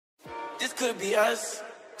This could be us.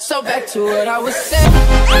 So back to what I was saying.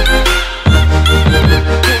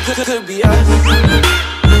 Could be us.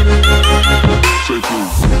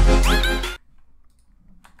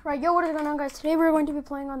 Right, yo, what is going on, guys? Today we're going to be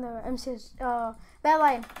playing on the MCS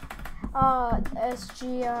Badlion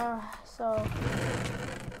SG. So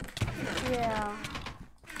yeah,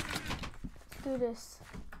 let's do this.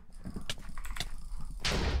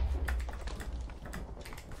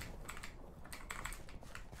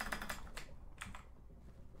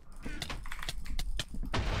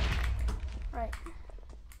 Right.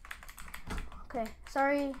 Okay,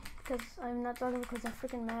 sorry because I'm not talking because I'm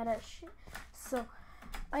freaking mad at shit. So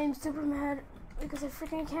I am super mad because I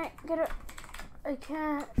freaking can't get it. I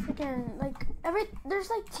can't freaking there's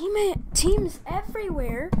like teams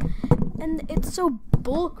everywhere, and it's so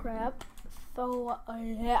bullcrap. So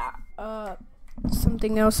yeah.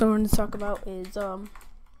 Something else I want to talk about is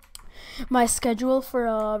my schedule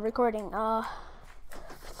for recording. My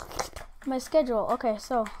schedule. Okay,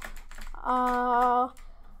 so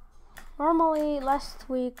normally last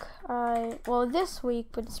week this week,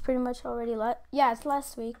 but it's pretty much already it's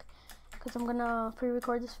last week because I'm gonna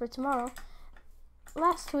pre-record this for tomorrow.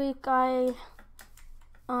 Last week I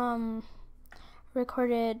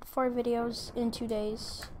recorded 4 videos in 2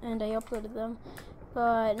 days and I uploaded them,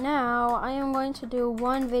 but now I am going to do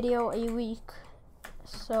 1 video a week.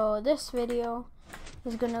 So this video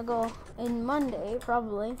is gonna go in Monday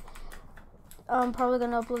probably. I'm probably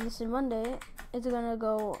gonna upload this in Monday. It's gonna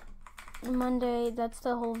go Monday. That's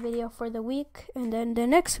the whole video for the week, and then the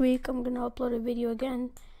next week I'm gonna upload a video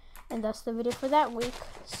again, and that's the video for that week.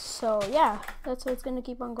 So yeah, that's how it's gonna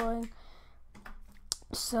keep on going.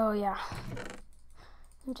 So yeah,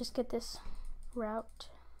 let me just get this route.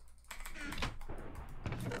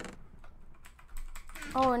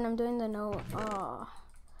 Oh, and I'm doing the no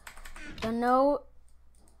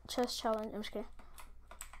chest challenge. I'm just kidding.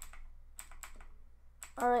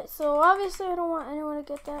 Alright, so obviously I don't want anyone to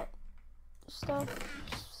get that stuff,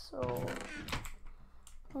 so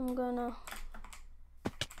I'm gonna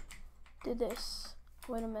do this.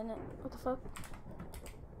 Wait a minute, what the fuck?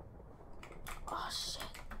 Oh shit.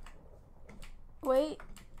 Wait,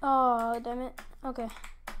 oh damn it. Okay.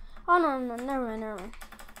 Oh no, never mind.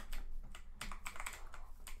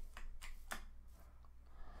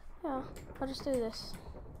 Yeah, I'll just do this.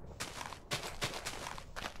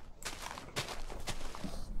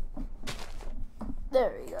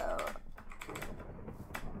 There we go.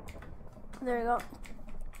 There we go.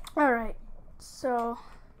 Alright, so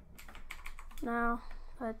now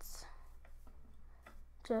let's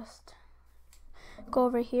just go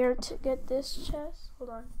over here to get this chest.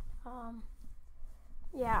 Hold on.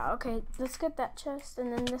 Yeah, okay, let's get that chest,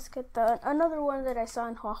 and then let's get another one that I saw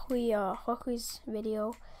in Huahui's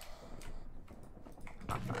video.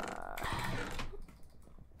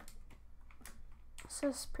 This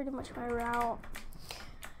is pretty much my route.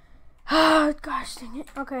 Oh, gosh dang it.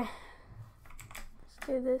 Okay. Let's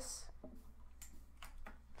do this.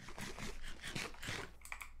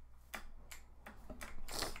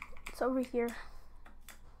 It's over here.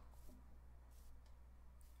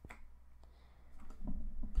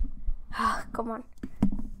 Come on.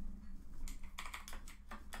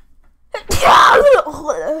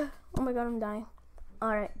 Oh my god, I'm dying.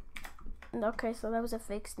 Alright. Okay, so that was a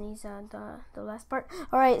fake sneeze on the last part.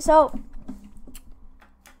 Alright, so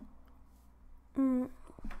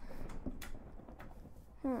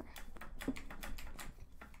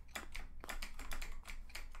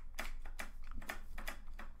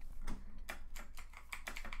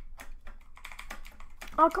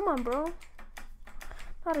oh, come on, bro.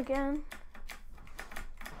 Not again.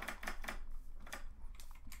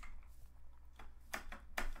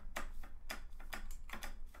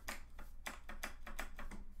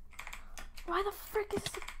 Why the frick is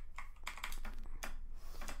it?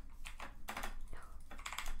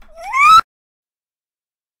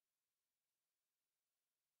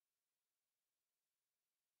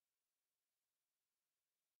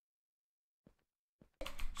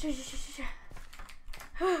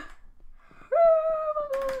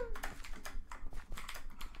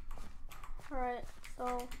 Alright,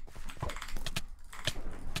 so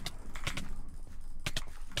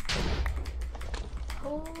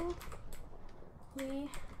holy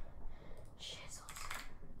shizzles.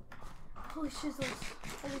 Holy shizzles.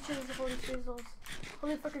 Holy shizzles. Holy shizzles.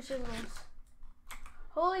 Holy fucking shizzles.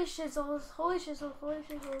 Holy shizzles. Holy shizzles. Holy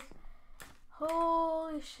shizzles.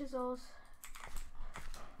 Holy shizzles.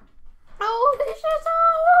 Holy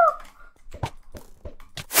shizzles.